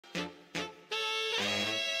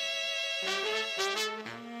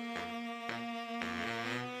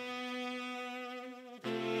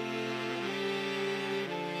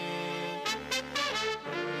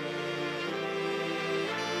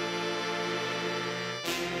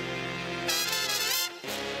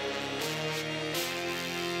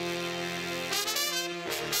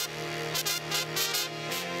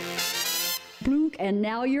And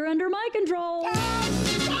now you're under my control. Hey,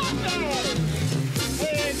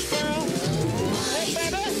 squirrel. Hey,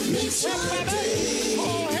 baby. Hey, baby.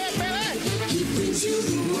 Oh, hey, baby. He brings you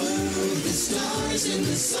the world, the stars and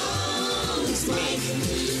the songs.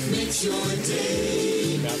 Makes your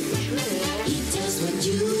day. He does what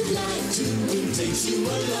you'd like to and takes you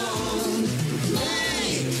along.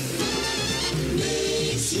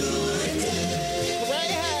 Makes your day.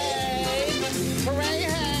 Hooray, hey. Hooray,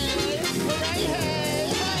 hey. Hooray, hey.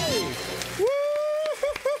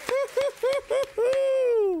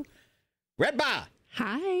 Woo! Redbar.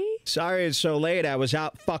 Hi. Sorry it's so late. I was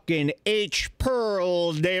out fucking H.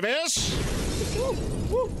 Pearl Davis.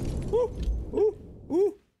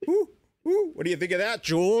 What do you think of that,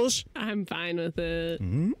 Jules? I'm fine with it.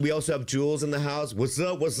 We also have Jules in the house. What's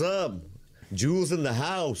up? What's up? Jules in the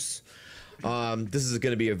house. This is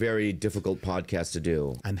going to be a very difficult podcast to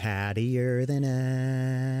do. I'm happier than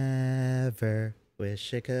ever.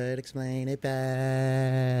 Wish I could explain it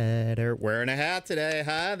better. Wearing a hat today,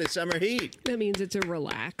 huh? The summer heat. That means it's a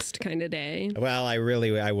relaxed kind of day. Well, I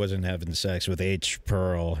wasn't having sex with H.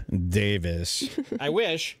 Pearl Davis. I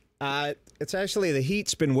wish. It's actually the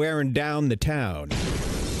heat's been wearing down the town.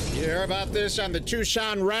 You hear about this on the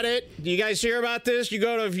Tucson Reddit? Do you guys hear about this?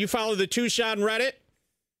 If you follow the Tucson Reddit?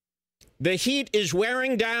 The heat is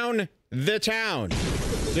wearing down the town.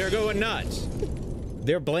 They're going nuts.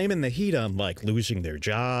 They're blaming the heat on, like, losing their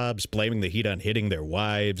jobs, blaming the heat on hitting their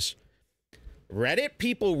wives. Reddit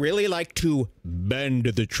people really like to bend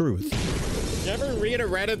the truth. You ever read a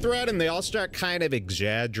Reddit thread and they all start kind of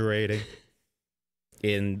exaggerating?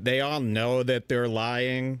 And they all know that they're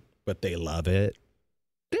lying, but they love it.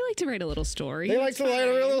 They like to write a little story. They like to write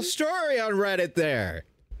a little story on Reddit there.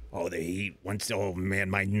 Oh, the heat. Oh, man,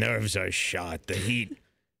 my nerves are shot. The heat.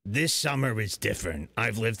 This summer is different.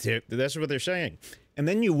 I've lived here. That's what they're saying. And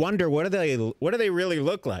then you wonder, what do they really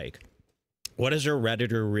look like? What does a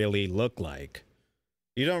Redditor really look like?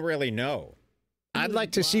 You don't really know. I'd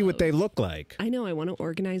like to see what they look like. I know. I want to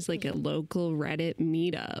organize like a local Reddit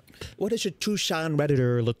meetup. What does a Tucson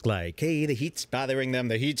Redditor look like? Hey, the heat's bothering them.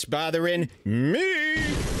 The heat's bothering me.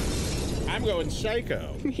 I'm going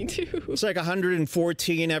psycho. Me too. It's like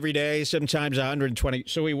 114 every day, sometimes 120.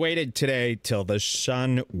 So we waited today till the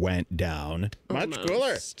sun went down. Much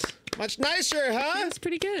cooler. Much nicer, huh? That's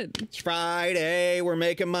pretty good. It's Friday. We're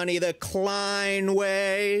making money the Klein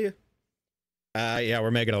way. Yeah,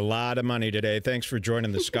 we're making a lot of money today. Thanks for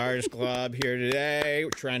joining the Scars Club here today.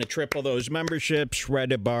 We're trying to triple those memberships.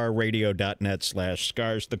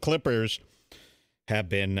 redbarradio.net/scars. The Clippers have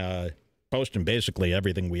been posting basically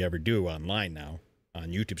everything we ever do online now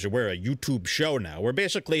on YouTube. So we're a YouTube show now. We're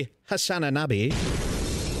basically Hassan Anabi.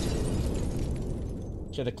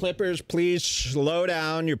 So the Clippers, please slow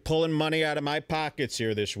down. You're pulling money out of my pockets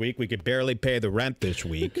here this week. We could barely pay the rent this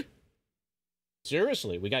week.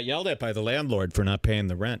 Seriously, we got yelled at by the landlord for not paying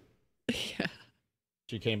the rent. Yeah.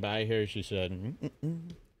 She came by here. She said, we're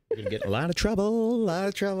going to get in a lot of trouble,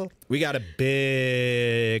 We got a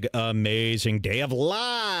big, amazing day of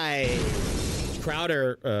lies.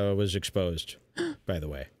 Crowder was exposed, by the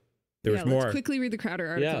way. There was more. Let's quickly read the Crowder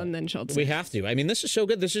article and then Schultz. We have to. I mean, this is so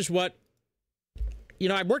good. This is what,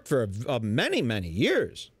 I worked for many, many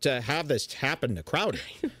years to have this happen to Crowder.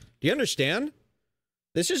 Do you understand?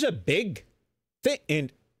 This is a big thing.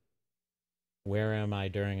 And where am I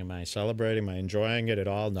during? Am I celebrating? Am I enjoying it at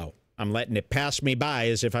all? No. I'm letting it pass me by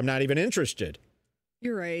as if I'm not even interested.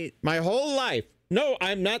 You're right. My whole life. No,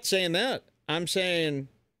 I'm not saying that. I'm saying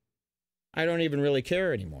I don't even really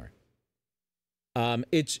care anymore.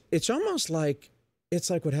 It's almost like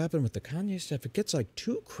what happened with the Kanye stuff. It gets like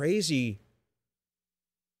too crazy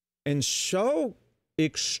and so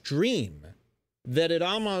extreme that it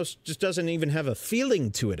almost just doesn't even have a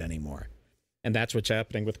feeling to it anymore. And that's what's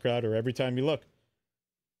happening with Crowder every time you look.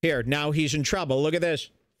 Here, now he's in trouble. Look at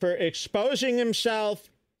this. For exposing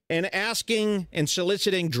himself and asking and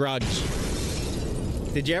soliciting drugs.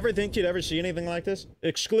 Did you ever think you'd ever see anything like this?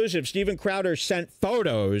 Exclusive. Steven Crowder sent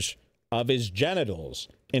photos of his genitals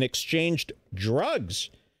and exchanged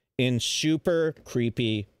drugs in super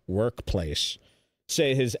creepy workplace,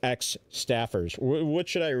 say his ex-staffers. What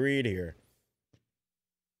should I read here?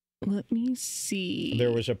 Let me see.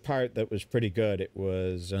 There was a part that was pretty good. It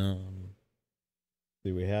was, do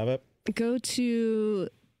we have it? Go to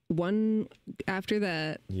one after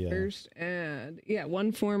that Yeah. first ad. Yeah,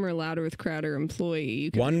 one former Louder with Crowder employee.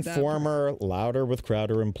 You can One read that former Louder with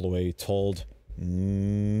Crowder employee told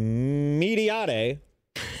Mediate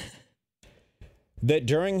that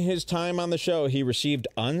during his time on the show, he received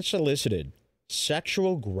unsolicited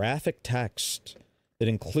sexual graphic text that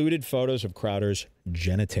included photos of Crowder's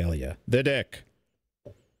genitalia, the dick,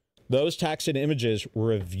 Those text and images were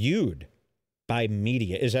reviewed by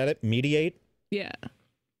Media. Is that it? Mediate? Yeah.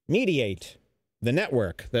 Mediate, the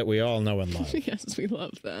network that we all know and love. Yes, we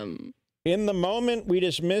love them. In the moment, we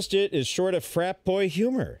dismissed it as sort of frat boy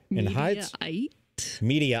humor. Mediaite?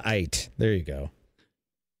 Mediaite. There you go.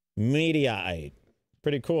 Mediaite.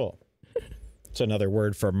 Pretty cool. It's another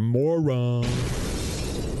word for moron.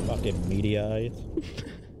 Fucking Mediaite.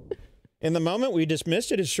 In the moment, we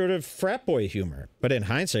dismissed it as sort of frat boy humor. But in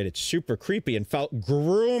hindsight, it's super creepy and felt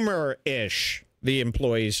groomer-ish, the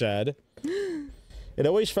employee said. It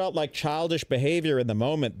always felt like childish behavior in the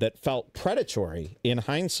moment that felt predatory in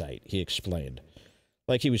hindsight, he explained.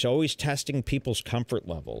 Like he was always testing people's comfort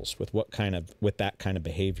levels with that kind of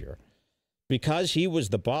behavior. Because he was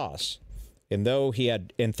the boss, and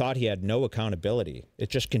thought he had no accountability, it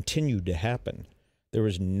just continued to happen. There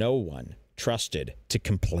was no one trusted to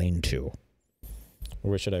complain to.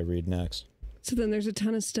 Where should I read next? So then there's a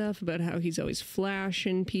ton of stuff about how he's always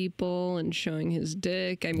flashing people and showing his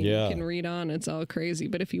dick. I mean, Yeah. you can read on, it's all crazy.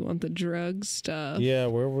 But if you want the drug stuff, Yeah,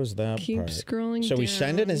 where was that keep part? scrolling So down. he's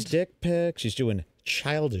sending his dick pics. He's doing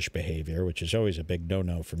childish behavior, which is always a big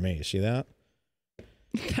no-no for me. See that?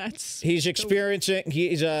 He's experiencing,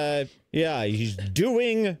 he's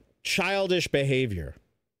doing childish behavior.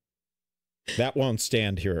 That won't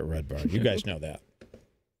stand here at Red Bar. You guys know that.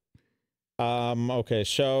 Okay,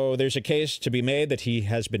 so there's a case to be made that he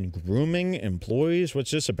has been grooming employees.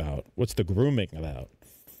 What's this about? What's the grooming about?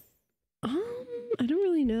 I don't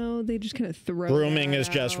really know. They just kind of throw Grooming that is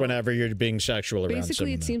just out. whenever you're being sexual around Basically,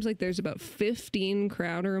 someone. it seems like there's about 15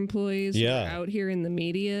 Crowder employees who are out here in the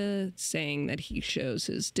media saying that he shows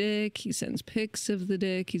his dick. He sends pics of the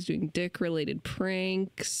dick. He's doing dick-related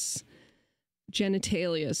pranks,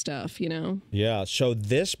 genitalia stuff, you know? Yeah, so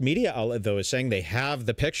this media outlet, though, is saying they have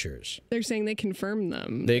the pictures. They're saying they confirmed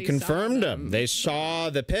them. They confirmed them. They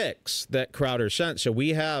saw the pics that Crowder sent. So we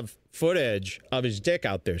have footage of his dick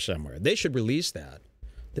out there somewhere. They should release that.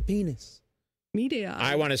 The penis. Media.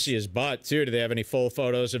 I want to see his butt, too. Do they have any full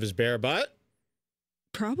photos of his bare butt?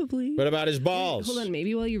 Probably. What about his balls? Hold on.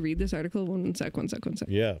 Maybe while you read this article, one sec.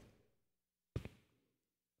 Yeah.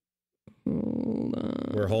 Hold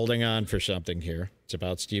on. We're holding on for something here. It's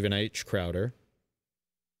about Stephen H. Crowder.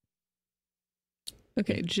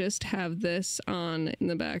 Okay, just have this on in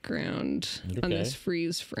the background on this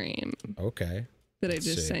freeze frame. Okay. That I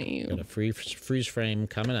just sent you. Got a freeze frame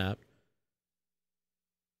coming up.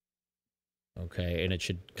 Okay, and it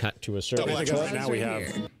should cut to a certain Right now we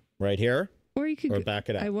have right here. Or you could back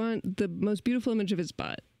it up. I want the most beautiful image of his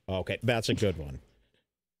butt. Okay, that's a good one.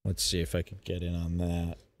 Let's see if I can get in on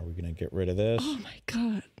that. Are we going to get rid of this? Oh my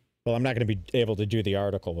god. Well, I'm not going to be able to do the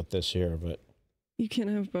article with this here, but You can't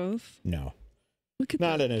have both? no. Look at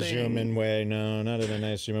Not that in a thing. zoom-in way. No, not in a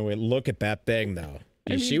nice zoom-in way. Look at that thing, though.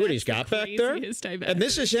 Do you see what he's got back there? And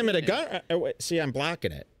this is him at a gun. Wait, see, I'm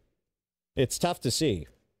blocking it. It's tough to see.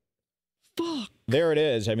 Fuck. There it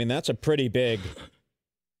is. I mean, that's a pretty big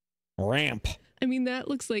ramp. I mean, that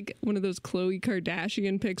looks like one of those Khloe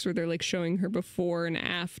Kardashian pics where they're like showing her before and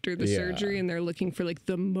after the surgery, and they're looking for like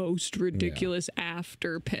the most ridiculous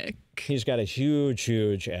after pic. He's got a huge,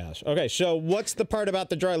 huge ass. Okay, so what's the part about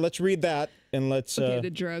the drug? Let's read that and let's. Okay, the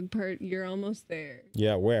drug part. You're almost there.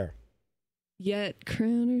 Yeah, where? Yet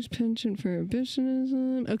Crowder's penchant for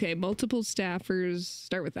ambitionism. Okay, multiple staffers.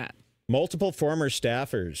 Start with that. Multiple former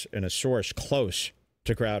staffers and a source close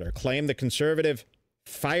to Crowder claim the conservative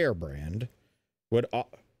firebrand would.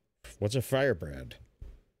 What's a firebrand?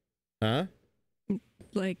 Huh?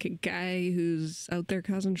 Like a guy who's out there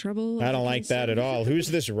causing trouble. I don't like that at all.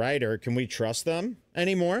 Who's this writer? Can we trust them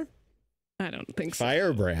anymore? I don't think so.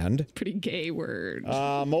 Firebrand. Pretty gay word.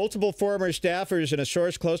 Multiple former staffers and a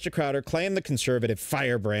source close to Crowder claim the conservative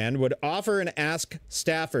firebrand would offer and ask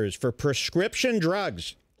staffers for prescription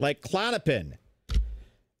drugs like Klonopin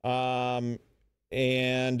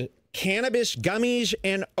and cannabis gummies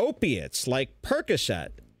and opiates like Percocet.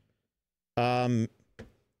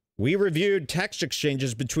 We reviewed text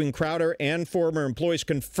exchanges between Crowder and former employees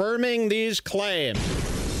confirming these claims.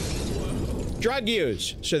 Drug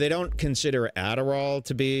use. So they don't consider Adderall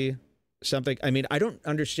to be something. I mean, I don't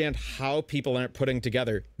understand how people aren't putting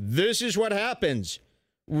together. This is what happens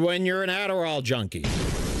when you're an Adderall junkie.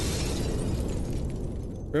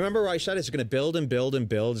 Remember I said it's going to build and build and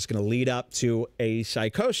build. It's going to lead up to a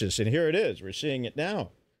psychosis. And here it is. We're seeing it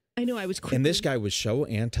now. I know. I was quickly, and this guy was so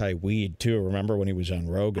anti-weed, too. Remember when he was on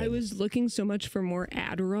Rogan? I was looking so much for more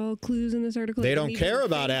Adderall clues in this article. They don't care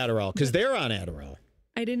about Adderall because they're on Adderall.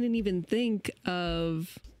 I didn't even think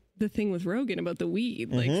of the thing with Rogan about the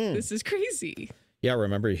weed. Like, this is crazy. Yeah,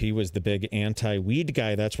 remember, he was the big anti-weed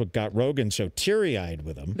guy. That's what got Rogan so teary-eyed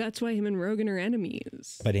with him. That's why him and Rogan are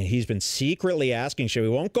enemies. But he's been secretly asking, so he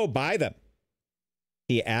won't go buy them.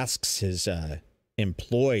 He asks his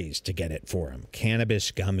employees to get it for him,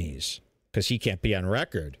 cannabis gummies, because he can't be on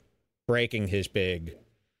record breaking his big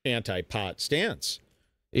anti-pot stance.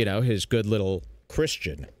 You know, his good little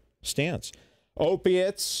Christian stance.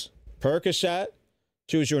 Opiates, Percocet.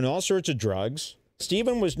 She was doing all sorts of drugs.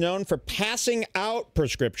 Steven was known for passing out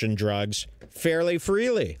prescription drugs fairly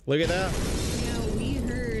freely. Look at that. Yeah, we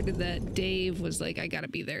heard that Dave was like, I got to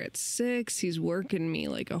be there at 6. He's working me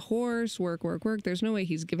like a horse. Work. There's no way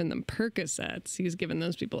he's giving them Percocets. He's giving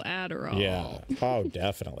those people Adderall. Yeah. Oh,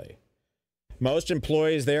 definitely. Most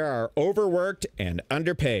employees there are overworked and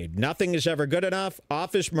underpaid. Nothing is ever good enough.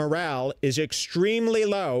 Office morale is extremely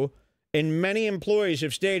low, and many employees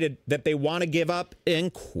have stated that they want to give up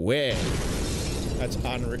and quit. That's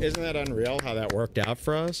unreal. Isn't that unreal how that worked out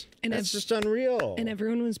for us? And that's just unreal. And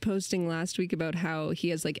everyone was posting last week about how he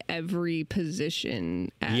has like every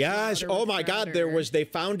position. Yes. Oh my God. They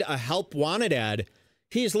found a help wanted ad.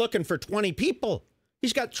 He's looking for 20 people.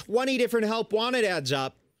 He's got 20 different help wanted ads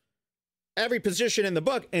up. Every position in the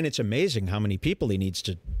book. And it's amazing how many people he needs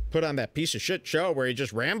to put on that piece of shit show where he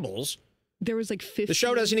just rambles. There was like 50. The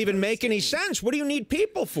show doesn't even make any sense. What do you need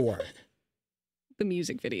people for? The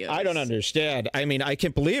music videos. I don't understand. I mean, I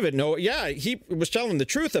can't believe it. No, yeah, he was telling the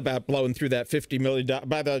truth about blowing through that $50 million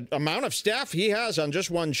by the amount of staff he has on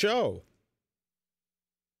just one show.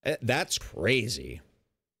 That's crazy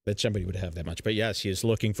that somebody would have that much. But yes, he is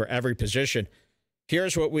looking for every position.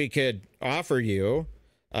 Here's what we could offer you.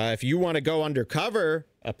 If you want to go undercover,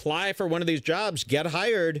 apply for one of these jobs, get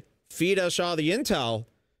hired, feed us all the intel.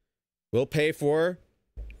 We'll pay for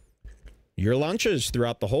your lunches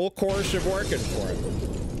throughout the whole course of working for it.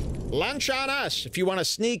 Lunch on us if you want to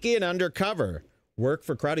sneak in undercover. Work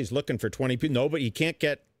for crowd. He's looking for 20 people. No, but you can't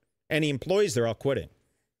get any employees. They're all quitting.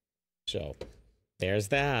 So there's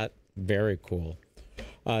that. Very cool.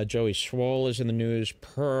 Joey Schwoll is in the news.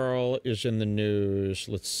 Pearl is in the news.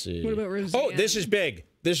 Let's see. What about Roseanne? Oh, this is big.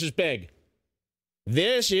 This is big.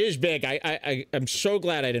 This is big. I'm so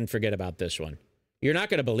glad I didn't forget about this one. You're not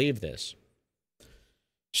going to believe this.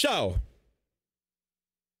 So,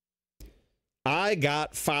 I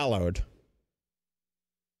got followed.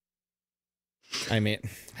 I mean,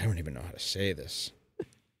 I don't even know how to say this.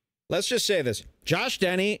 Let's just say this. Josh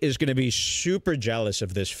Denny is going to be super jealous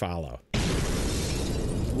of this follow.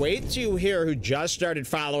 Wait till you hear who just started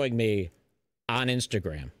following me on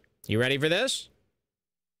Instagram. You ready for this?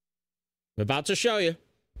 I'm about to show you.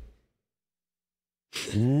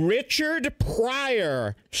 Richard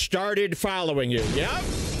Pryor started following you. Yep.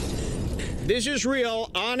 This is real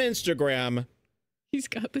on Instagram. He's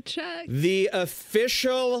got the check. The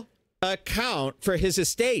official account for his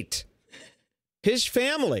estate. His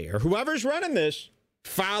family, or whoever's running this,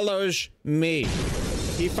 follows me.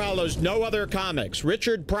 He follows no other comics.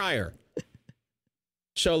 Richard Pryor.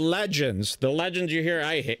 So legends, the legends you hear,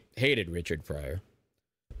 I hated Richard Pryor.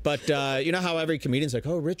 But you know how every comedian's like,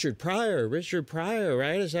 oh, Richard Pryor,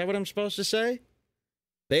 right? Is that what I'm supposed to say?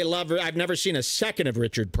 They love, I've never seen a second of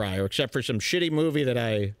Richard Pryor, except for some shitty movie that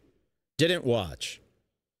I didn't watch.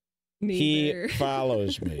 Neither. He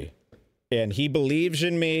follows me. And he believes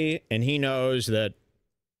in me, and he knows that.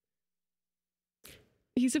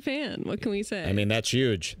 He's a fan. What can we say? I mean, that's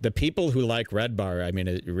huge. The people who like Redbar, I mean,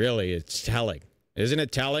 it's telling. Isn't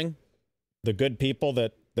it telling? The good people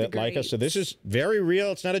that like us. So this is very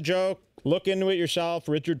real. It's not a joke. Look into it yourself.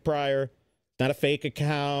 Richard Pryor. Not a fake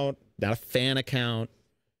account. Not a fan account.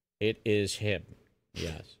 It is him.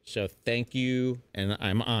 Yes. So thank you. And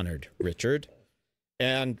I'm honored, Richard.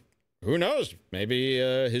 And who knows? Maybe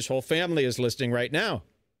his whole family is listening right now.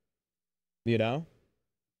 You know?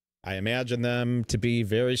 I imagine them to be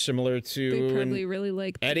very similar to they probably really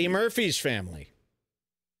like Eddie Murphy's family.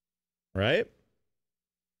 Right?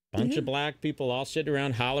 Bunch of black people all sitting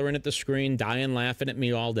around hollering at the screen, dying laughing at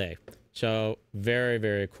me all day. So very,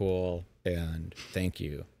 very cool. And thank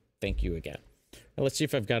you. Thank you again. Now, let's see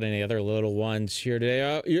if I've got any other little ones here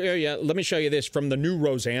today. Yeah. Let me show you this from the new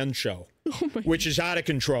Roseanne show, which is out of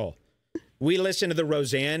control. We listened to the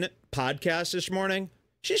Roseanne podcast this morning.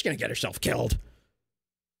 She's going to get herself killed.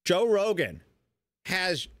 Joe Rogan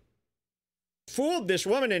has fooled this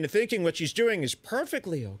woman into thinking what she's doing is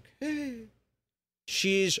perfectly okay.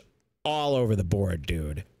 She's all over the board,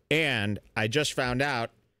 dude. And I just found out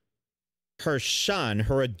her son,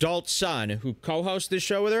 her adult son, who co-hosts this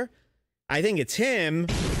show with her, I think it's him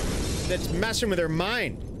that's messing with her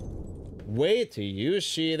mind. Wait till you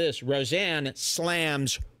see this. Roseanne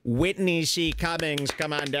slams Whitney C. Cummings.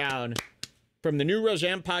 Come on down. from the new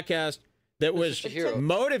Roseanne podcast that was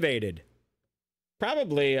motivated.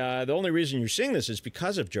 Probably the only reason you're seeing this is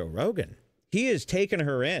because of Joe Rogan. He has taken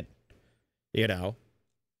her in, you know.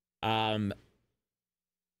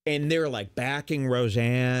 And they're like backing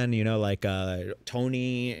Roseanne, you know, like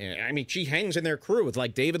Tony. I mean, she hangs in their crew with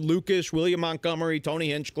like David Lucas, William Montgomery, Tony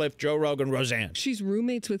Hinchcliffe, Joe Rogan, Roseanne. She's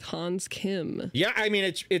roommates with Hans Kim. Yeah, I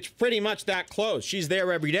mean, it's pretty much that close. She's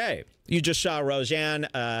there every day. You just saw Roseanne.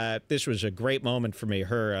 This was a great moment for me.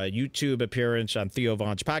 Her YouTube appearance on Theo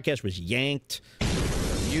Von's podcast was yanked from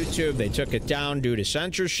YouTube. They took it down due to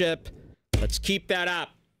censorship. Let's keep that up.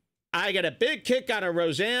 I get a big kick out of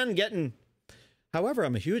Roseanne getting... However,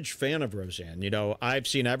 I'm a huge fan of Roseanne. You know, I've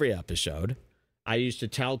seen every episode. I used to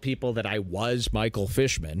tell people that I was Michael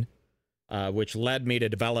Fishman, which led me to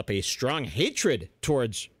develop a strong hatred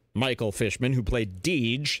towards Michael Fishman, who played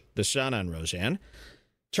Deej, the son on Roseanne.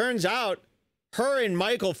 Turns out her and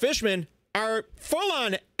Michael Fishman are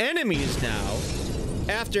full-on enemies now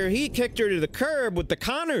after he kicked her to the curb with the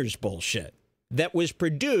Connors bullshit that was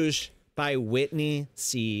produced by Whitney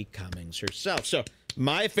C. Cummings herself. So...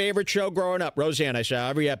 my favorite show growing up, Roseanne, I saw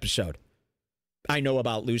every episode. I know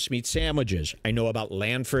about loose meat sandwiches. I know about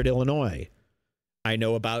Lanford, Illinois. I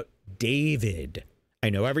know about David. I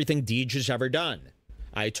know everything Deej has ever done.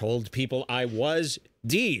 I told people I was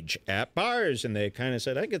Deej at bars, and they kind of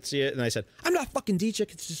said, I could see it. And I said, I'm not fucking Deej.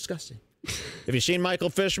 It's disgusting. Have you seen Michael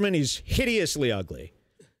Fishman? He's hideously ugly.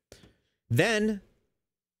 Then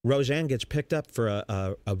Roseanne gets picked up for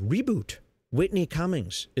a reboot. Whitney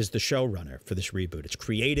Cummings is the showrunner for this reboot. It's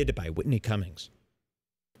created by Whitney Cummings.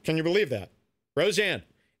 Can you believe that? Roseanne.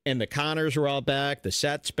 And the Connors are all back. The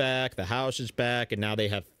set's back. The house is back. And now they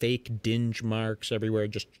have fake dinge marks everywhere.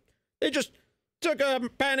 They just took a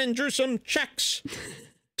pen and drew some checks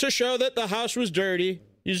to show that the house was dirty.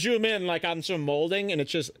 You zoom in like on some molding, and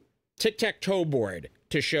it's just tic-tac-toe board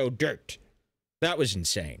to show dirt. That was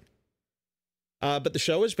insane. But the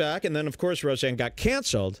show is back. And then, of course, Roseanne got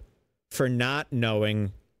canceled for not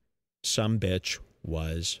knowing some bitch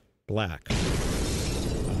was black.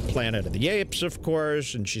 Planet of the Apes, of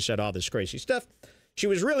course, and she said all this crazy stuff. She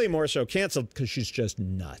was really more so canceled because she's just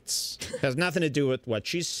nuts. It has nothing to do with what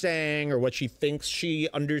she's saying or what she thinks she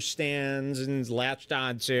understands and is latched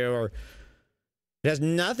onto, or it has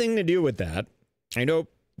nothing to do with that. I know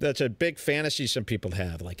that's a big fantasy some people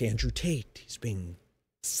have, like Andrew Tate. He's being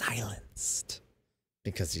silenced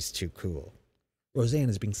because he's too cool. Roseanne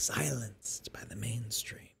is being silenced by the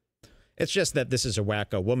mainstream. It's just that this is a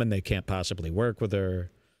wacko woman. They can't possibly work with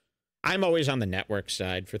her. I'm always on the network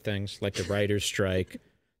side for things like the writer's strike,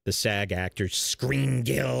 the SAG Actors Screen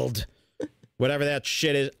Guild, whatever that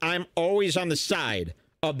shit is. I'm always on the side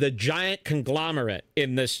of the giant conglomerate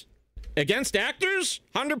in this. Against actors,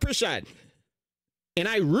 100%. And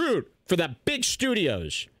I root for the big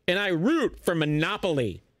studios. And I root for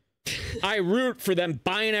Monopoly. I root for them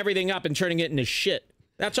buying everything up and turning it into shit.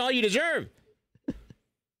 That's all you deserve.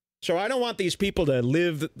 So I don't want these people to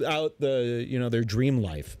live out their dream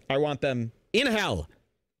life. I want them in hell.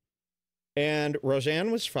 And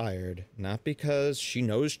Roseanne was fired, not because she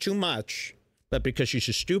knows too much, but because she's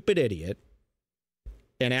a stupid idiot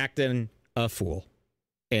and acting a fool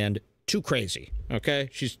and too crazy, okay?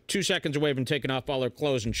 She's 2 seconds away from taking off all her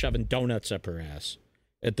clothes and shoving donuts up her ass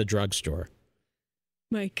at the drugstore.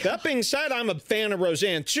 My God. That being said, I'm a fan of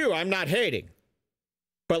Roseanne, too. I'm not hating.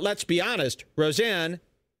 But let's be honest, Roseanne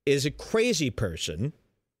is a crazy person,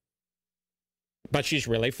 but she's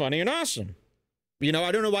really funny and awesome. You know,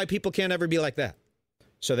 I don't know why people can't ever be like that.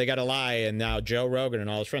 So they got to lie, and now Joe Rogan and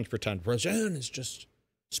all his friends pretend Roseanne is just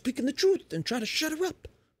speaking the truth and try to shut her up.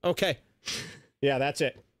 Okay. Yeah, that's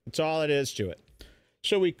it. That's all it is to it.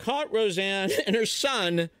 So we caught Roseanne and her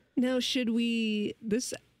son. Now, should we...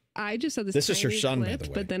 I just saw this is her son, clip, by the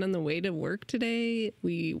way. But then on the way to work today,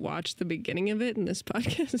 we watched the beginning of it, and this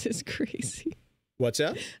podcast is crazy. What's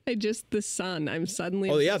that? The son. I'm suddenly...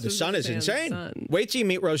 Oh, yeah, the son is insane. Son. Wait till you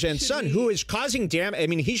meet Roseanne's son, who is causing damage. I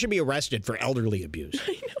mean, he should be arrested for elderly abuse.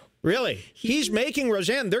 I know. Really? He's making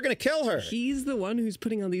Roseanne. They're going to kill her. He's the one who's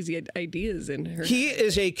putting all these ideas in her. He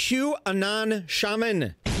is a QAnon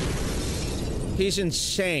shaman. He's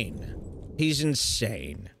insane. He's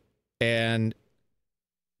insane. And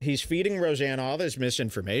he's feeding Roseanne all this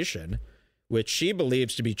misinformation, which she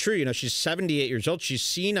believes to be true. You know, she's 78 years old. She's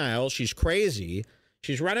senile. She's crazy.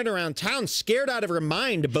 She's running around town scared out of her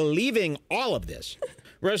mind, believing all of this.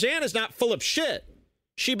 Roseanne is not full of shit.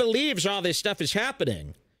 She believes all this stuff is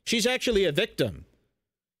happening. She's actually a victim.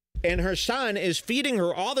 And her son is feeding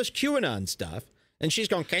her all this QAnon stuff. And she's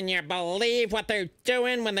going, can you believe what they're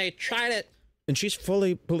doing when they try to... And she's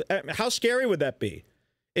fully... How scary would that be?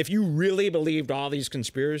 If you really believed all these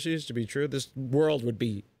conspiracies to be true, this world would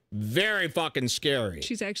be very fucking scary.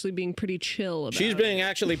 She's actually being pretty chill about it. She's being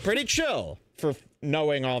actually pretty chill for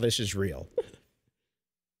knowing all this is real.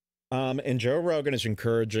 And Joe Rogan is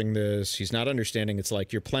encouraging this. He's not understanding. It's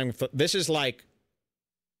like you're playing with... This is like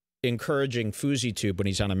encouraging FouseyTube when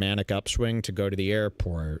he's on a manic upswing to go to the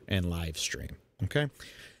airport and live stream. Okay?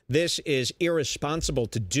 This is irresponsible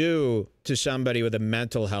to do to somebody with a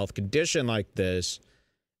mental health condition like this.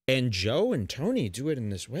 And Joe and Tony do it in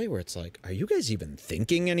this way where it's like, are you guys even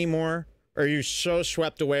thinking anymore? Or are you so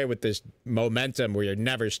swept away with this momentum where you're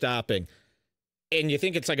never stopping? And you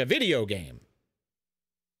think it's like a video game.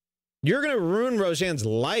 You're going to ruin Roseanne's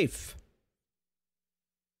life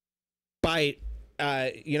by,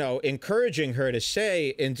 encouraging her to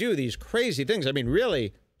say and do these crazy things. I mean,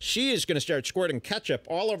 really, she is going to start squirting ketchup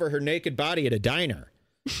all over her naked body at a diner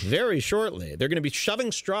very shortly. They're going to be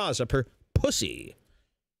shoving straws up her pussy.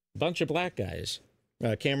 Bunch of black guys.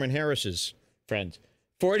 Cameron Harris's friend.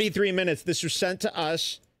 43 minutes. This was sent to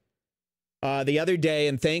us the other day,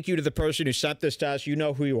 and thank you to the person who sent this to us. You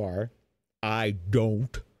know who you are. I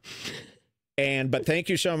don't. But thank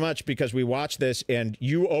you so much, because we watched this and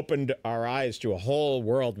you opened our eyes to a whole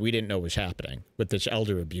world we didn't know was happening with this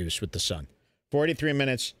elder abuse with the son. 43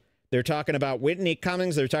 minutes. They're talking about Whitney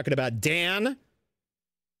Cummings. They're talking about Dan,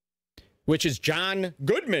 which is John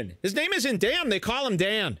Goodman. His name isn't Dan. They call him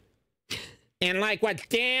Dan. And like what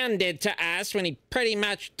Dan did to us when he pretty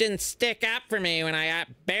much didn't stick up for me when I got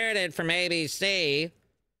buried from ABC.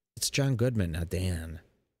 It's John Goodman, not Dan.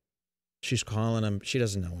 She's calling him. She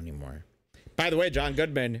doesn't know anymore. By the way, John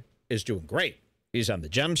Goodman is doing great. He's on the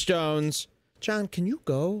Gemstones. John, can you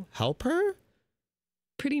go help her?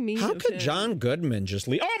 Pretty mean. How of could him. John Goodman just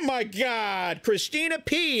leave? Oh, my God. Christina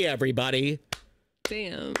P., everybody.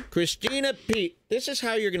 Damn. Christina P. This is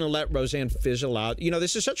how you're going to let Roseanne fizzle out. You know,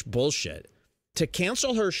 this is such bullshit. To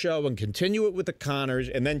cancel her show and continue it with the Connors,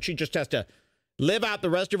 and then she just has to live out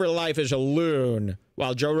the rest of her life as a loon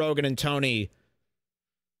while Joe Rogan and Tony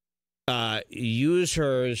use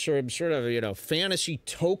her as sort of, fantasy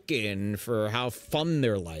token for how fun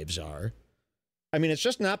their lives are. I mean, it's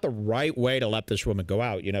just not the right way to let this woman go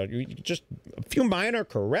out. You just a few minor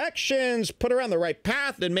corrections, put her on the right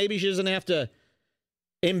path, and maybe she doesn't have to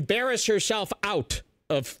embarrass herself out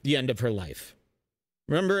of the end of her life.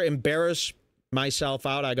 Remember, embarrass myself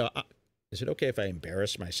out? I go, is it okay if I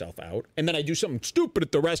embarrass myself out? And then I do something stupid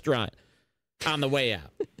at the restaurant on the way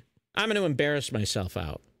out. I'm going to embarrass myself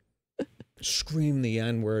out. Scream the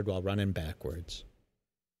N-word while running backwards.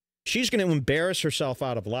 She's going to embarrass herself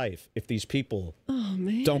out of life if these people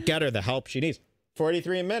don't get her the help she needs.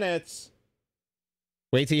 43 minutes.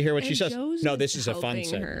 Wait till you hear what she says. No, this is a fun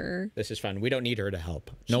segment. This is fun. We don't need her to help.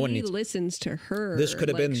 No one needs. She listens to her. This could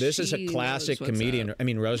have been. This is a classic comedian. I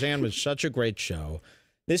mean, Roseanne was such a great show.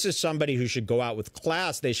 This is somebody who should go out with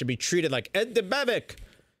class. They should be treated like Ed DeBevic.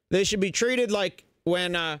 They should be treated like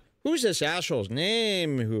when who's this asshole's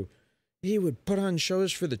name? Who he would put on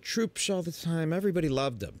shows for the troops all the time. Everybody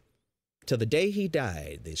loved him. Till the day he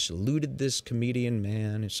died, they saluted this comedian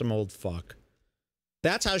man, some old fuck.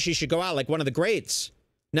 That's how she should go out, like one of the greats.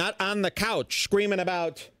 Not on the couch screaming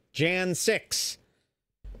about Jan 6.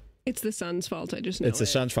 It's the son's fault. I just know it's the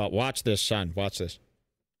son's fault. Watch this, son. Watch this.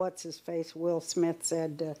 What's his face? Will Smith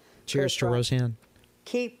said. Cheers to Roseanne.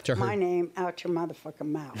 Keep my name out your motherfucking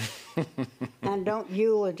mouth. And don't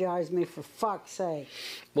eulogize me, for fuck's sake.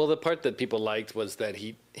 Well, the part that people liked was that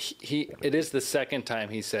he it is the second time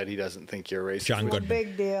he said he doesn't think you're racist. John Goodman.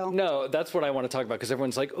 Big deal. No, that's what I want to talk about, because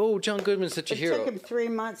everyone's like, oh, John Goodman's such a hero. It took him 3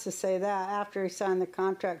 months to say that after he signed the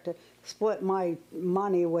contract to split my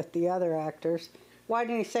money with the other actors. Why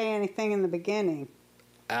didn't he say anything in the beginning?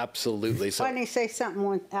 Absolutely. Why didn't he say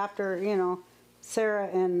something after, Sarah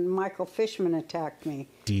and Michael Fishman attacked me?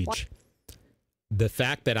 Deej. The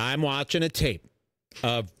fact that I'm watching a tape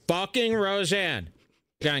of fucking Roseanne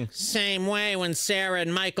going, same way when Sarah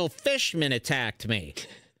and Michael Fishman attacked me.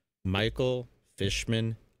 Michael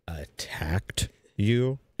Fishman attacked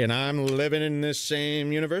you? And I'm living in this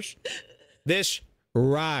same universe? This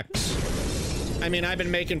rocks. I mean, I've been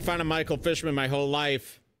making fun of Michael Fishman my whole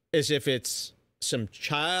life as if it's some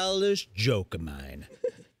childish joke of mine.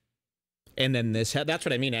 And then that's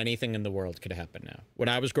what I mean. Anything in the world could happen now. When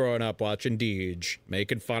I was growing up watching Deej,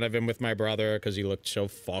 making fun of him with my brother because he looked so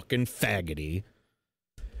fucking faggoty,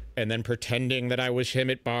 and then pretending that I was him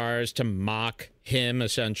at bars to mock him,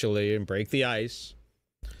 essentially, and break the ice.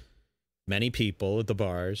 Many people at the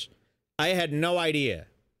bars. I had no idea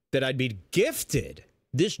that I'd be gifted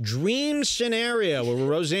this dream scenario where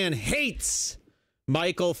Roseanne hates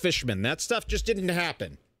Michael Fishman. That stuff just didn't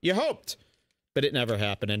happen. You hoped. but it never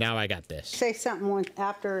happened, and now I got this. Say something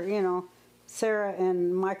after, you know, Sarah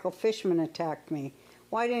and Michael Fishman attacked me.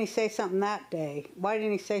 Why didn't he say something that day? Why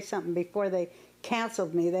didn't he say something before they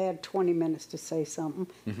canceled me? They had 20 minutes to say something.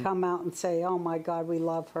 Come out and say, oh, my God, we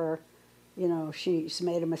love her. You know, she's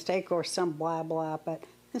made a mistake or some blah, blah. But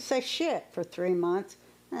say shit for 3 months.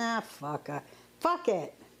 Fuck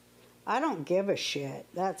it. I don't give a shit.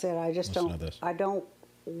 That's it. I just don't.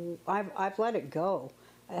 I've let it go.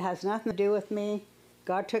 It has nothing to do with me.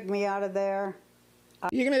 God took me out of there.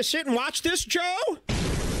 You gonna sit and watch this, Joe?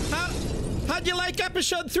 How'd you like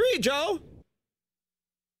episode 3, Joe?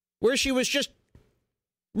 Where she was just...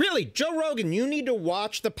 Really, Joe Rogan, you need to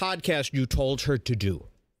watch the podcast you told her to do.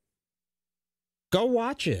 Go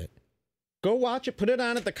watch it. Go watch it. Put it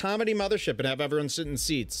on at the Comedy Mothership and have everyone sit in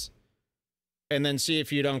seats. And then see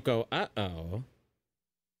if you don't go, uh-oh.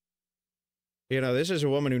 You know, this is a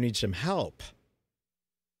woman who needs some help.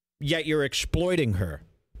 Yet you're exploiting her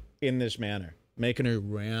in this manner, making her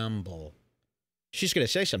ramble. She's going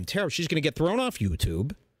to say something terrible. She's going to get thrown off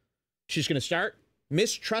YouTube. She's going to start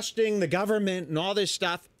mistrusting the government and all this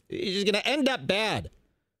stuff. She's going to end up bad.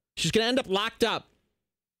 She's going to end up locked up.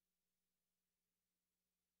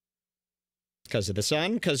 Because of the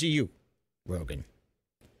sun, because of you, Rogan.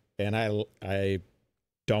 And I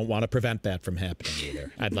don't want to prevent that from happening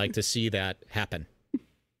either. I'd like to see that happen.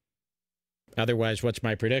 Otherwise, what's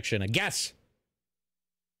my prediction? A guess.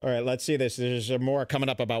 All right, let's see this. There's more coming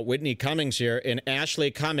up about Whitney Cummings here. And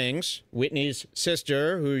Ashley Cummings, Whitney's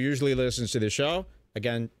sister, who usually listens to the show.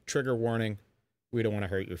 Again, trigger warning. We don't want to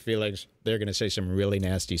hurt your feelings. They're going to say some really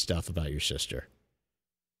nasty stuff about your sister.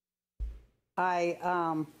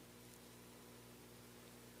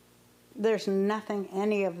 There's nothing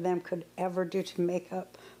any of them could ever do to make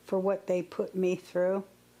up for what they put me through.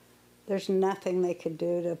 There's nothing they could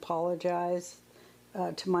do to apologize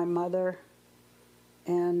to my mother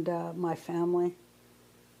and my family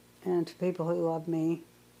and to people who love me.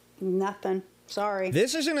 Nothing. Sorry.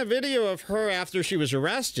 This isn't a video of her after she was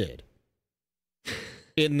arrested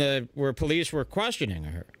where police were questioning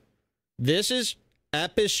her. This is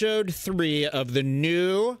episode 3 of the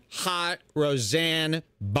new hot Roseanne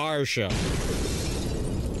Barr show.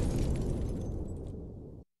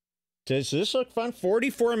 Does this look fun?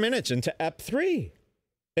 44 minutes into Ep 3.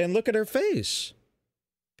 And look at her face.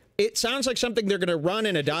 It sounds like something they're going to run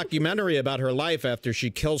in a documentary about her life after she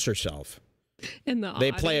kills herself. And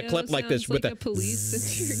they play a clip like this with a police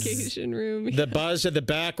interrogation room. The buzz of the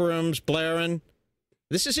back rooms blaring.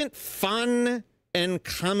 This isn't fun and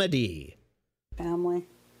comedy. Family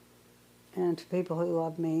and to people who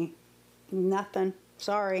love me. Nothing.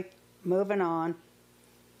 Sorry. Moving on.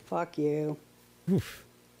 Fuck you. Oof.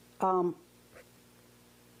 And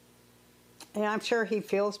I'm sure he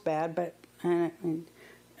feels bad, but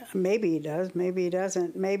maybe he does, maybe he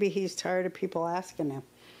doesn't. Maybe he's tired of people asking him.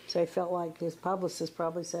 So he felt like his publicist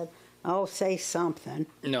probably said, oh, say something.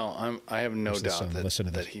 No, I have no doubt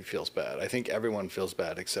that he feels bad. I think everyone feels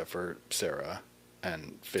bad except for Sarah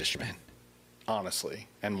and Fishman, honestly,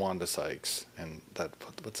 and Wanda Sykes. And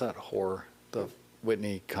what's that whore? The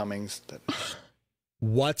Whitney Cummings.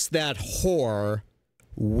 What's that whore?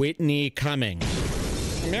 Whitney Cummings.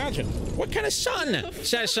 Imagine. What kind of son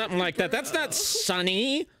says something like that? That's not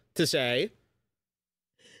sunny to say.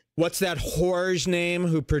 What's that whore's name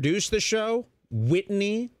who produced the show?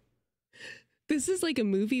 Whitney. This is like a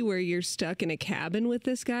movie where you're stuck in a cabin with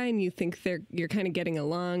this guy and you think you're kind of getting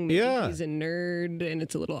along. Maybe he's a nerd and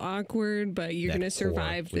it's a little awkward, but you're going to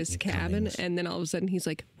survive this cabin. Cummings. And then all of a sudden he's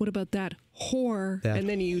like, what about that whore? And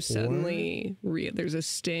then you suddenly, there's a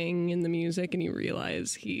sting in the music and you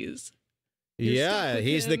realize he's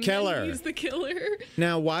the killer. He's the killer.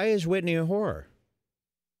 Now, why is Whitney a whore?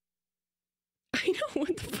 I know,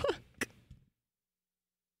 what the fuck?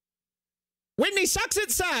 Whitney sucks at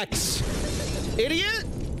sex! Idiot!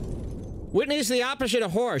 Whitney's the opposite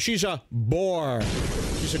of whore. She's a bore.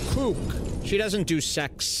 She's a kook. She doesn't do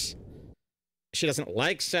sex. She doesn't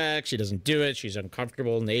like sex. She doesn't do it. She's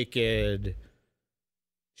uncomfortable, naked.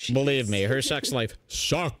 Believe me, her sex life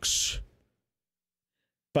sucks.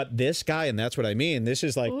 But this guy, and that's what I mean, this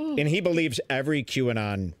is like, and he believes every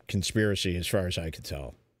QAnon conspiracy as far as I could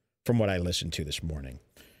tell from what I listened to this morning.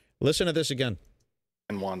 Listen to this again.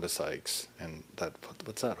 And Wanda Sykes, and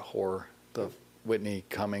what's that whore? The Whitney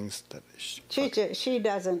Cummings. She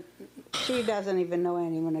doesn't even know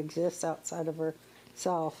anyone exists outside of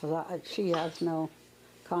herself. She has no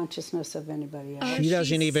consciousness of anybody else. She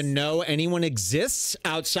doesn't even know anyone exists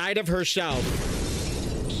outside of herself.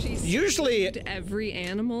 She's usually every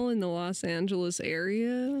animal in the Los Angeles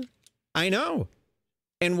area. I know.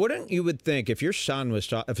 And wouldn't you would think if your son was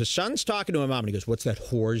if a son's talking to a mom and he goes, "What's that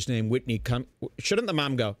whore's name? Whitney shouldn't the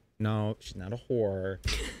mom go, "No, she's not a whore.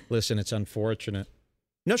 Listen, it's unfortunate."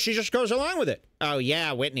 No, she just goes along with it. "Oh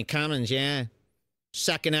yeah, Whitney Cummings, yeah,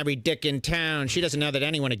 sucking every dick in town. She doesn't know that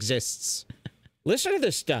anyone exists." Listen to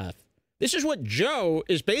this stuff. This is what Joe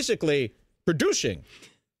is basically producing.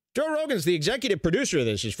 Joe Rogan's the executive producer of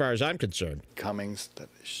this, as far as I'm concerned. Cummings.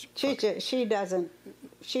 She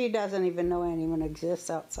doesn't even know anyone exists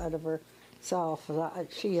outside of herself.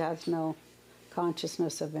 She has no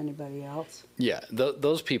consciousness of anybody else. Yeah,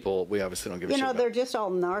 those people, we obviously don't give a shit about. They're just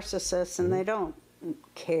all narcissists, and they don't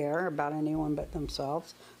care about anyone but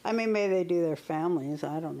themselves. I mean, maybe they do their families,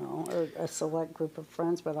 I don't know, or a select group of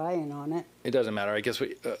friends, but I ain't on it. It doesn't matter. I guess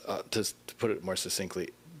to put it more succinctly,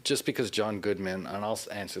 just because John Goodman, and I'll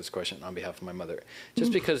answer this question on behalf of my mother,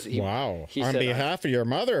 just because he... Wow, he on said, behalf of your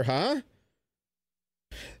mother, huh?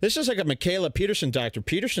 This is like a Michaela Peterson, Dr.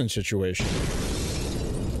 Peterson situation.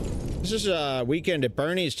 This is a Weekend at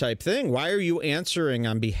Bernie's type thing. Why are you answering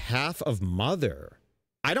on behalf of mother?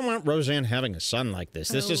 I don't want Roseanne having a son like this.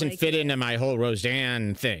 This doesn't fit into my whole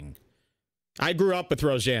Roseanne thing. I grew up with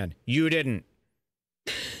Roseanne. You didn't.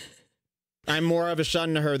 I'm more of a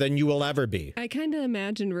son to her than you will ever be. I kind of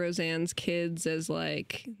imagined Roseanne's kids as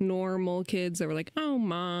like normal kids that were like, "Oh,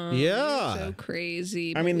 Mom, yeah, you're so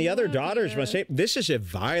crazy." I mean, the other daughters must say, this is a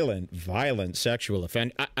violent sexual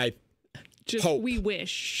offense. I just hope. We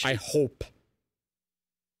wish. I hope.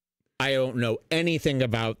 I don't know anything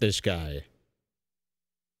about this guy.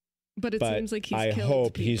 But it seems like he's killed people. I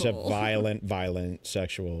hope he's a violent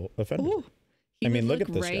sexual offender. Ooh. I mean, look at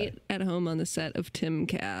this right guy. At home on the set of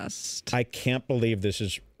Timcast. I can't believe this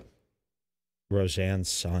is Roseanne's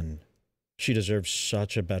son. She deserves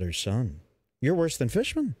such a better son. You're worse than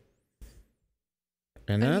Fishman.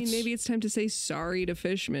 And I mean, maybe it's time to say sorry to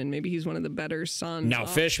Fishman. Maybe he's one of the better sons. No,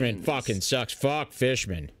 Fishman fucking sucks. Fuck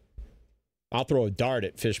Fishman. I'll throw a dart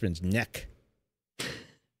at Fishman's neck.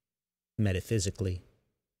 Metaphysically.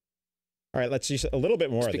 All right, let's see a little bit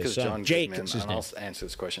more of this. Jake, and I'll answer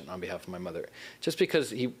this question on behalf of my mother. Just because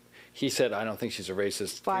he said, "I don't think she's a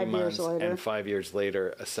racist," 5 years later, and 5 years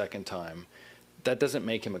later, a second time, that doesn't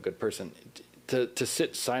make him a good person. To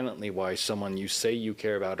sit silently while someone you say you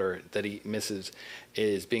care about or that he misses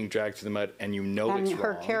is being dragged through the mud, and you know it's wrong. And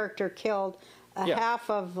her character killed half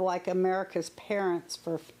of like America's parents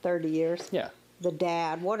for 30 years. Yeah. The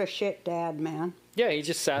dad, what a shit dad, man. Yeah, he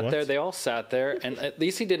just sat there. They all sat there, and at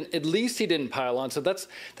least he didn't pile on. So that's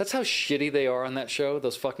how shitty they are on that show.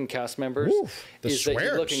 Those fucking cast members. Oof, is that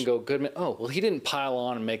you look and go, Goodman. Oh, well, he didn't pile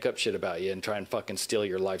on and make up shit about you and try and fucking steal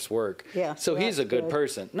your life's work. Yeah. So he's a good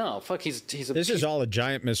person. No, fuck, he's a. This is all a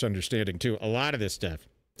giant misunderstanding too. A lot of this stuff.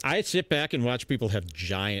 I sit back and watch people have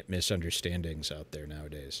giant misunderstandings out there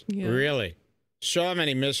nowadays. Yeah. Really, so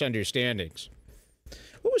many misunderstandings.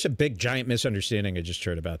 What was a big giant misunderstanding I just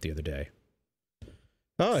heard about the other day?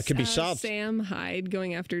 Oh, it could be solved. Sam Hyde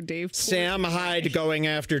going after Dave Portnoy. Sam Hyde going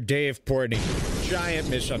after Dave Portnoy.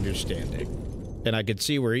 Giant misunderstanding. And I could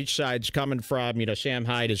see where each side's coming from. You know, Sam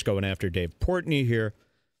Hyde is going after Dave Portnoy here.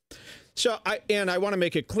 So, I want to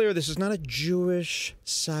make it clear, this is not a Jewish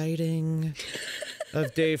siding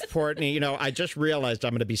of Dave Portnoy. You know, I just realized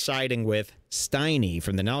I'm going to be siding with Steiny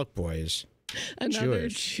from the Nelk Boys. Another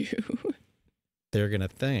Jew. They're going to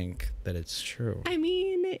think that it's true. I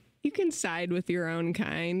mean, you can side with your own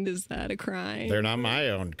kind. Is that a crime? They're not my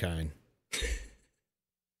own kind.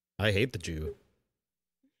 I hate the Jew.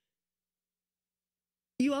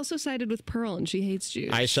 You also sided with Pearl, and she hates Jews.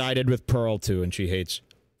 I sided with Pearl, too, and she hates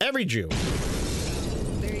every Jew.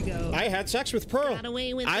 There you go. I had sex with Pearl. Got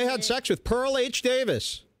away with I had sex with Pearl H.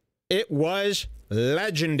 Davis. It was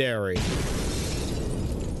legendary.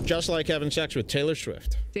 Just like having sex with Taylor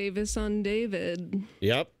Swift. Davis on David.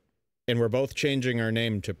 Yep. And we're both changing our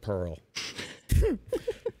name to Pearl.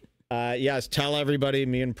 Yes, tell everybody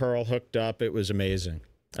me and Pearl hooked up. It was amazing.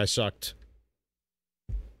 I sucked.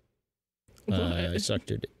 I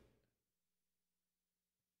sucked it.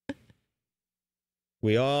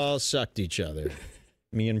 We all sucked each other.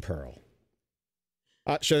 Me and Pearl.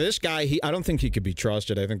 So this guy, I don't think he could be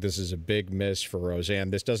trusted. I think this is a big miss for Roseanne.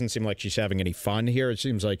 This doesn't seem like she's having any fun here. It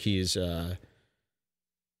seems like he's,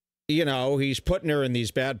 you know, he's putting her in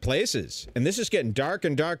these bad places. And this is getting dark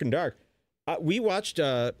and dark and dark. We watched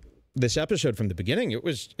this episode from the beginning.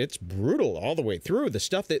 It's brutal all the way through. The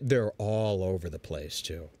stuff that they're all over the place,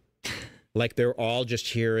 too. Like they're all just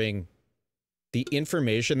hearing the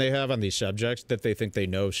information they have on these subjects that they think they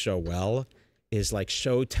know so well is like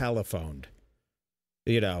so telephoned.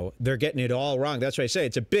 You know, they're getting it all wrong. That's why I say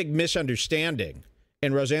it's a big misunderstanding.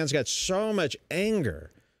 And Roseanne's got so much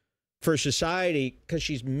anger for society because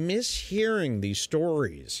she's mishearing these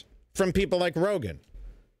stories from people like Rogan,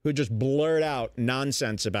 who just blurt out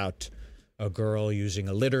nonsense about a girl using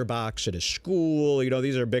a litter box at a school. You know,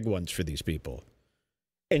 these are big ones for these people.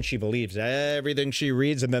 And she believes everything she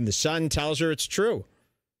reads, and then the Sun tells her it's true.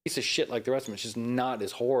 Piece of shit like the rest of them. It's just not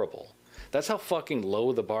as horrible. That's how fucking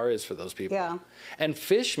low the bar is for those people. Yeah. And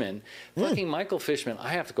Fishman, fucking Michael Fishman, I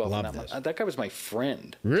have to go off on that one. That guy was my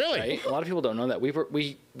friend. Really? Right? A lot of people don't know that. We were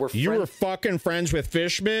friends. You were fucking friends with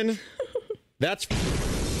Fishman? That's...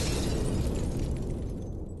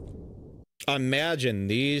 Imagine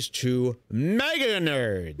these two mega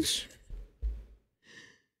nerds.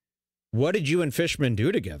 What did you and Fishman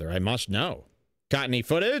do together? I must know. Got any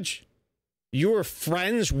footage? You were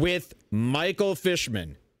friends with Michael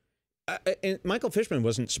Fishman. And Michael Fishman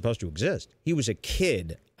wasn't supposed to exist. He was a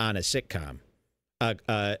kid on a sitcom.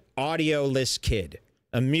 A audioless kid.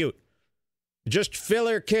 A mute. Just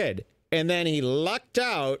filler kid. And then he lucked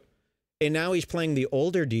out, and now he's playing the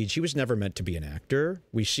older deeds. He was never meant to be an actor.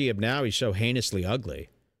 We see him now. He's so heinously ugly.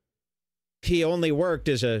 He only worked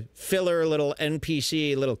as a filler little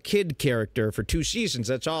NPC, little kid character for 2 seasons.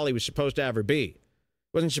 That's all he was supposed to ever be.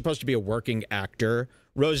 Wasn't supposed to be a working actor.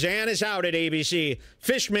 Roseanne is out at ABC.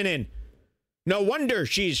 Fishman in. No wonder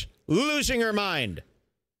she's losing her mind.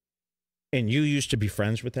 And you used to be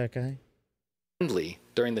friends with that guy?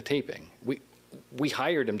 During the taping. We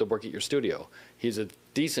hired him to work at your studio. He's a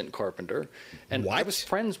decent carpenter. And I was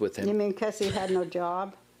friends with him. You mean because he had no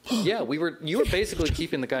job? Yeah, you were basically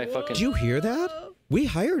keeping the guy fucking... Do you hear that? We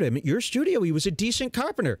hired him at your studio. He was a decent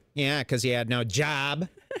carpenter. Yeah, because he had no job.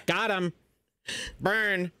 Got him.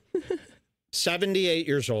 Burn. 78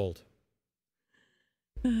 years old.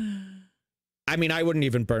 I mean, I wouldn't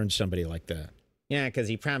even burn somebody like that. Yeah, because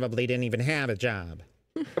he probably didn't even have a job.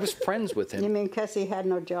 I was friends with him. You mean because he had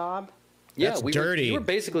no job? Yeah, That's dirty. You were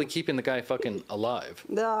basically keeping the guy fucking alive.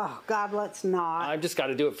 Oh, God, let's not. I've just got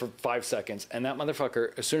to do it for 5 seconds. And that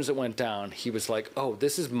motherfucker, as soon as it went down, he was like, oh,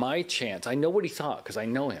 this is my chance. I know what he thought because I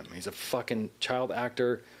know him. He's a fucking child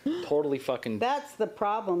actor. Totally fucking... That's the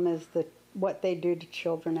problem is what they do to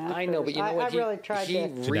children actors. I know, but you know what? I really tried he to...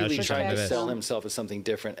 really tried to sell himself as something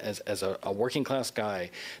different, as a working class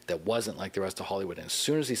guy that wasn't like the rest of Hollywood. And as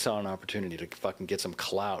soon as he saw an opportunity to fucking get some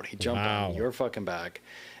clout, he jumped on your fucking back.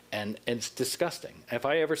 And it's disgusting. If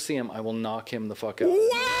I ever see him, I will knock him the fuck out. Wow!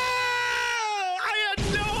 I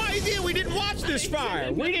had no idea. We didn't watch this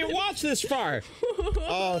far. We didn't watch this far.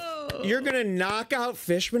 Oh, you're going to knock out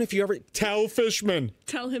Fishman if you ever... Tell Fishman.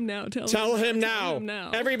 Tell him now. Tell him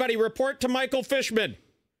now. Everybody report to Michael Fishman.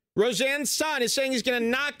 Roseanne's son is saying he's going to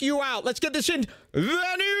knock you out. Let's get this in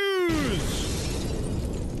the news.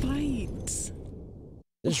 Fight.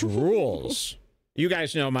 This rules. You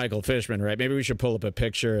guys know Michael Fishman, right? Maybe we should pull up a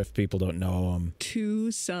picture if people don't know him.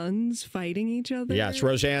 2 sons fighting each other? Yeah, it's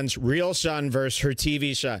Roseanne's real son versus her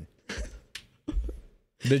TV son.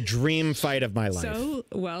 The dream fight of my life. So,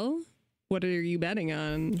 well, what are you betting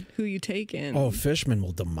on? Who you taking? Oh, Fishman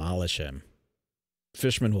will demolish him.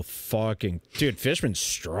 Fishman will fucking... Dude, Fishman's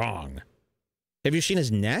strong. Have you seen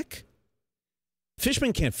his neck?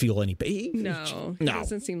 Fishman can't feel any pain. No, he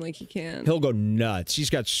doesn't seem like he can. He'll go nuts.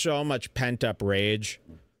 He's got so much pent-up rage.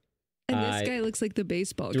 And this guy looks like the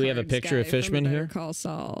baseball. Do we have a picture of Fishman here? Call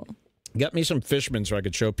Saul. Get me some Fishman so I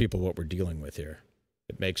could show people what we're dealing with here.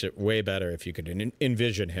 It makes it way better if you could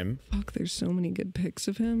envision him. Fuck, there's so many good pics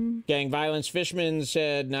of him. Gang violence. Fishman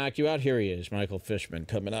said, knock you out. Here he is, Michael Fishman,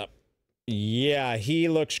 coming up. Yeah, he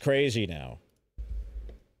looks crazy now.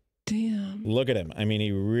 Damn. Look at him. I mean,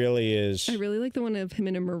 he really is. I really like the one of him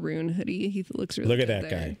in a maroon hoodie. He looks really good. Look at that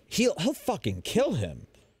guy. He'll fucking kill him.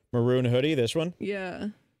 Maroon hoodie, this one? Yeah.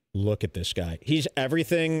 Look at this guy. He's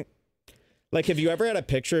everything. Like, have you ever had a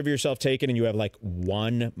picture of yourself taken and you have like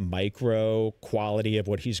one micro quality of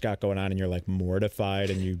what he's got going on and you're like mortified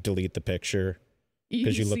and you delete the picture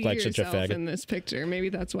because you look like such a faggot? In this picture. Maybe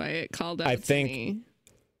that's why it called out I to think me.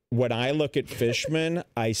 When I look at Fishman,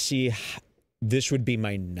 I see this would be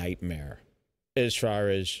my nightmare as far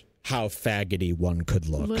as how faggoty one could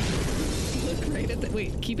look. Look right at the...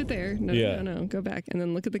 Wait, keep it there. No. Go back and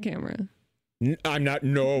then look at the camera. I'm not...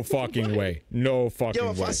 No fucking way. No fucking way.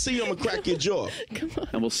 Yo, if I see you, I'm going to crack your jaw. Come on.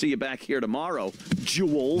 And we'll see you back here tomorrow,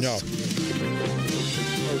 Jules. No.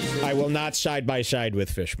 I will not side by side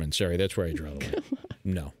with Fishman. Sorry, that's where I draw the line.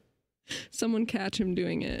 No. Someone catch him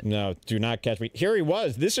doing it. No, do not catch me. Here he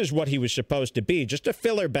was. This is what he was supposed to be. Just a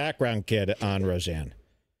filler background kid on Roseanne.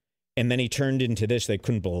 And then he turned into this. They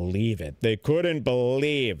couldn't believe it. They couldn't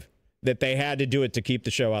believe that they had to do it to keep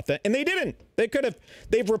the show off. And they didn't. They could have.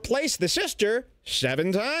 They've replaced the sister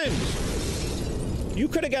 7 times. You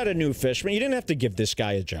could have got a new Fishman. You didn't have to give this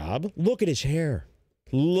guy a job. Look at his hair.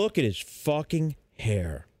 Look at his fucking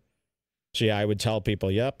hair. See, I would tell people,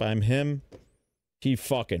 yep, I'm him. He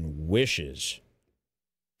fucking wishes.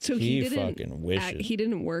 So he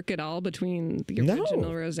didn't work at all between the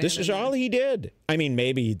original Roseanne. This is all he did. I mean,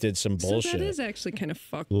 maybe he did some bullshit. So that is actually kind of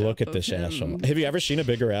fucked Look up at this him. asshole. Have you ever seen a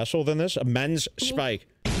bigger asshole than this? A men's spike.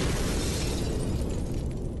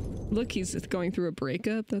 Look, he's going through a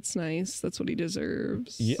breakup. That's nice. That's what he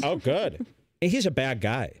deserves. Yeah, oh, good. He's a bad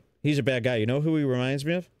guy. He's a bad guy. You know who he reminds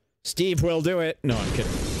me of? Steve will do it. No, I'm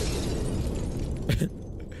kidding.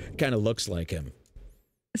 Kind of looks like him.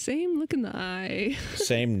 Same look in the eye.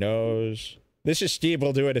 Same nose. This is Steve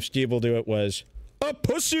will do it if Steve will do it was a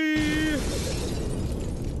pussy.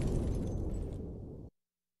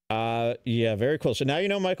 Yeah, very cool. So now you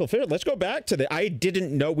know Michael Fisher. Let's go back to I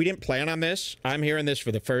didn't know. We didn't plan on this. I'm hearing this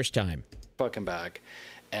for the first time. Fucking back.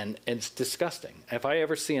 And it's disgusting. If I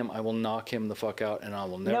ever see him, I will knock him the fuck out, and I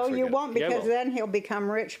will never forget. No, you won't, because then he'll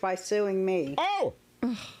become rich by suing me. Oh!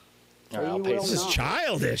 All right, this is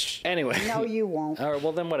childish. Anyway. No, you won't. All right,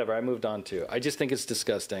 well, then whatever. I moved on to. I just think it's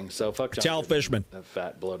disgusting. So fuck John. Tell Fishman. That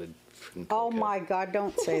fat, bloated. Oh, my God,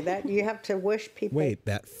 don't say that. You have to wish people. Wait,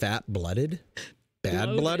 that fat-blooded?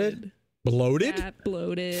 Bad-blooded? Bloated? Fat,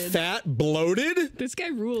 bloated. Fat, bloated? This guy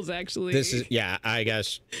rules, actually. This is, yeah, I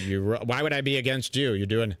guess. Why would I be against you? You're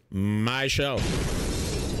doing my show.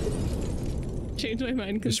 Change my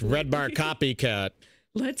mind completely. This Red Bar copycat.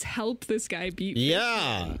 Let's help this guy beat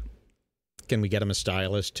Yeah. Fishman. Can we get him a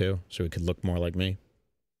stylist, too, so he could look more like me?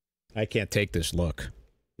 I can't take this look.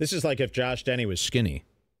 This is like if Josh Denny was skinny.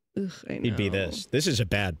 Ugh, I know. He'd be this. This is a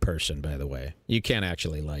bad person, by the way. You can't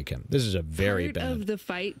actually like him. This is a very bad. Part of the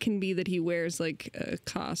fight can be that he wears like a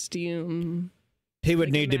costume. He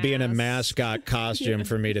would need to be in a mascot costume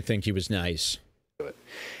for me to think he was nice.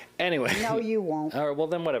 Anyway. No, you won't. All right, well,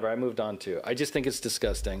 then whatever. I moved on to. I just think it's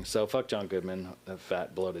disgusting. So fuck John Goodman, the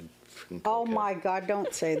fat, bloated. Oh, my God,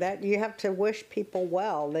 don't say that. You have to wish people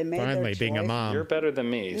well. They made their choice. Being a mom. You're better than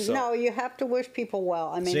me. So. No, you have to wish people well.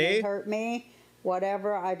 I mean, they hurt me.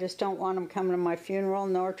 Whatever. I just don't want them coming to my funeral,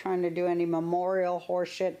 nor trying to do any memorial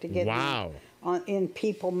horseshit to get me in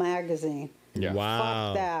People magazine. Yeah.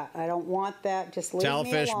 Wow. Fuck that. I don't want that. Just leave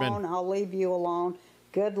me alone. I'll leave you alone.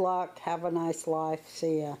 Good luck. Have a nice life.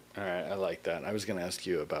 See ya. All right. I like that. I was going to ask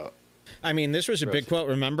you about. I mean, this was a big quote.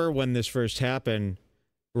 Remember when this first happened,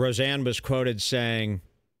 Roseanne was quoted saying,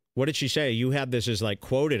 what did she say? You had this as like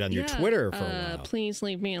quoted on your Twitter for a while. Please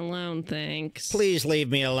leave me alone, thanks. Please leave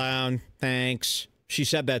me alone, thanks. She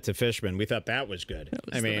said that to Fishman. We thought that was good. That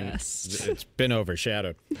was the best. It's been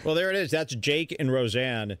overshadowed. Well, there it is. That's Jake and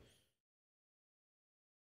Roseanne.